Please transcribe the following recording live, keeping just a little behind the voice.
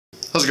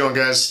How's it going,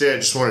 guys? Today I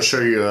just want to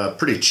show you a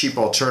pretty cheap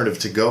alternative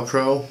to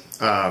GoPro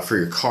for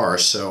your car.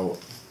 So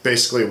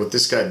basically what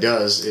this guy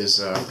does is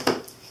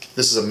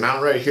this is a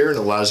mount right here and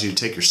allows you to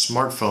take your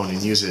smartphone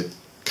and use it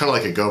kind of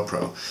like a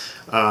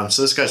GoPro.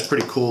 So this guy's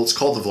pretty cool. It's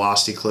called the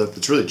Velocity Clip.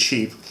 It's really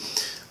cheap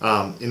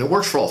and it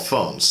works for all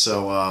phones.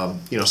 So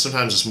you know,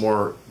 sometimes it's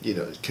more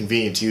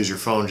convenient to use your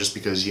phone just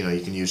because you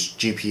can use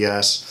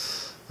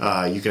GPS.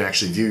 You can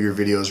actually view your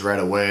videos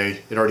right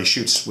away. It already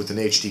shoots with an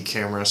HD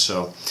camera,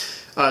 so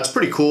it's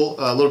pretty cool,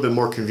 a little bit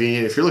more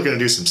convenient. If you're looking to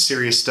do some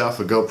serious stuff,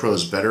 a GoPro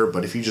is better,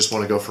 but if you just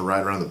want to go for a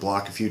ride around the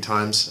block a few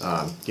times,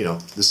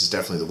 this is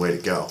definitely the way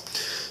to go.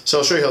 So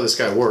I'll show you how this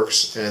guy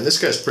works, and this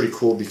guy's pretty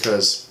cool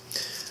because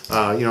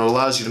it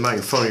allows you to mount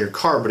your phone in your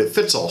car, but it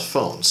fits all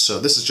phones. So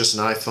this is just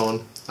an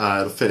iPhone.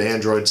 It'll fit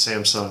Android,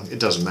 Samsung, it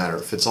doesn't matter.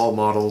 It fits all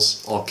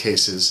models, all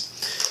cases.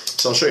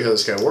 So I'll show you how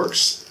this guy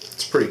works.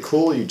 It's pretty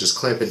cool. You just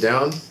clamp it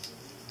down,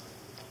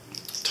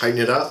 tighten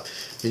it up,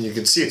 and you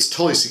can see it's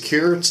totally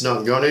secure. It's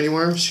not going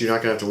anywhere, so you're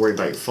not going to have to worry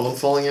about your phone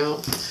falling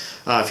out.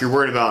 If you're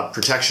worried about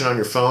protection on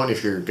your phone,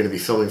 if you're going to be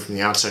filming from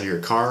the outside of your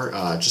car,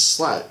 just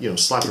slap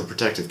a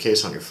protective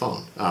case on your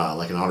phone,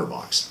 like an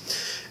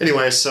OtterBox.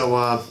 Anyway,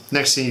 so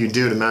next thing you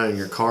do to mount it in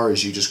your car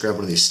is you just grab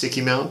one of these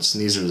sticky mounts,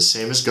 and these are the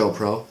same as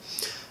GoPro.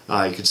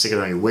 You can stick it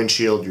on your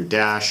windshield, your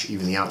dash,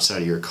 even the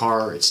outside of your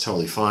car. It's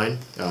totally fine.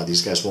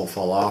 These guys won't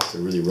fall off.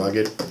 They're really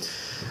rugged.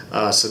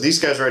 So these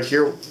guys right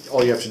here,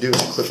 all you have to do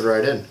is clip it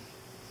right in,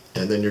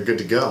 and then you're good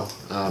to go.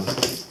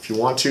 If you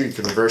want to, you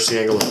can reverse the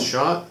angle of the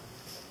shot.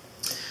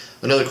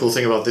 Another cool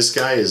thing about this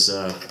guy is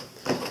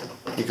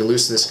you can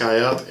loosen this guy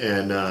up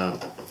and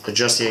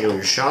adjust the angle of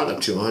your shot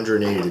up to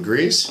 180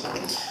 degrees.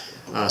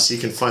 So you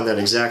can find that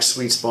exact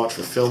sweet spot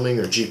for filming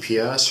or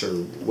GPS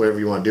or whatever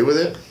you want to do with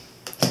it.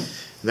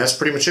 And that's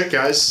pretty much it,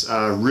 guys.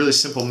 Really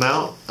simple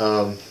mount.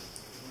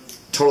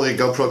 Totally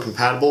GoPro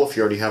compatible. If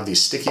you already have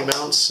these sticky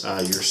mounts,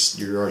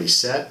 you're already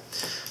set.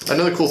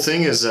 Another cool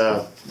thing is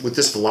with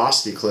this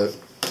Velocity Clip,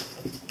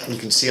 you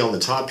can see on the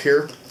top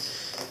here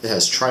it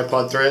has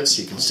tripod threads.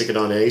 You can stick it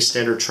on any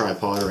standard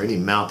tripod or any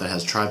mount that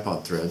has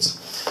tripod threads.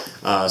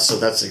 So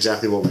that's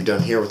exactly what we've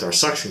done here with our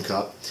suction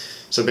cup.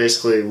 So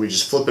basically we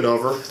just flip it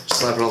over,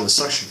 slap it on the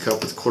suction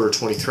cup with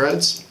 1/4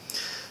 threads.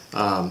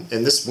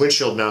 And this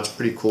windshield mount's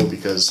pretty cool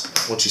because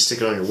once you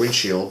stick it on your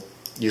windshield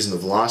using the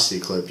Velocity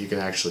Clip, you can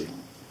actually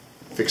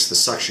fix the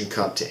suction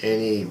cup to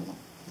any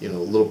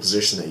little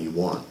position that you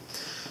want.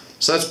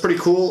 So that's pretty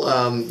cool.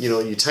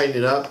 You tighten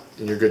it up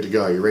and you're good to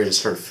go. You're ready to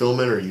start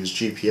filming or use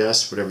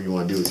GPS, whatever you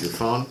want to do with your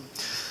phone.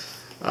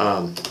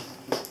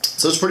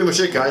 So that's pretty much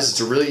it, guys.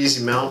 It's a really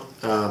easy mount.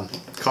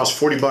 Costs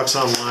 40 bucks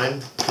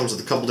online. Comes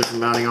with a couple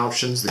different mounting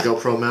options, the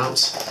GoPro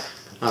mounts.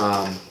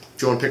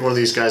 If you want to pick one of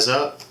these guys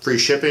up, free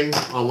shipping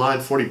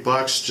online, 40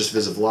 bucks. Just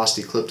visit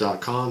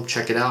velocityclip.com,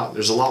 check it out.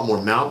 There's a lot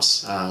more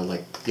mounts,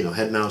 like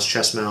head mounts,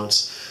 chest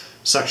mounts,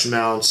 suction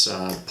mounts,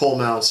 pole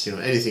mounts,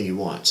 anything you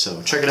want.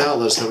 So check it out,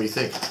 let us know what you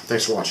think.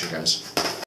 Thanks for watching, guys.